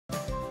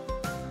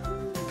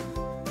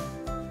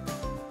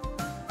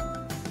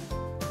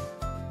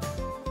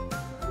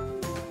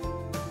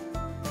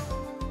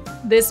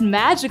This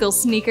magical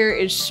sneaker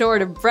is sure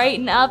to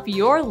brighten up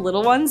your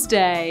little one's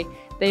day.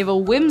 They have a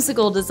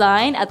whimsical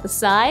design at the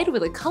side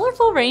with a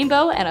colorful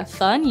rainbow and a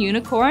fun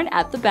unicorn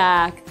at the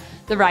back.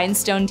 The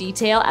rhinestone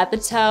detail at the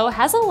toe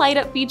has a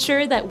light-up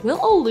feature that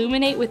will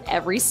illuminate with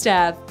every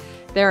step.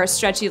 There are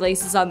stretchy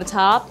laces on the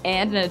top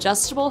and an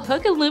adjustable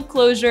hook and loop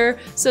closure,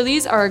 so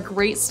these are a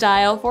great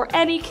style for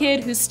any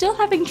kid who's still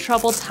having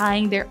trouble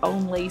tying their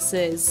own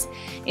laces.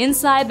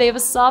 Inside, they have a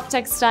soft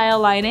textile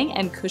lining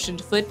and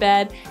cushioned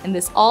footbed, and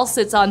this all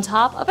sits on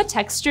top of a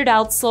textured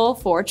outsole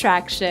for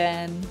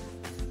traction.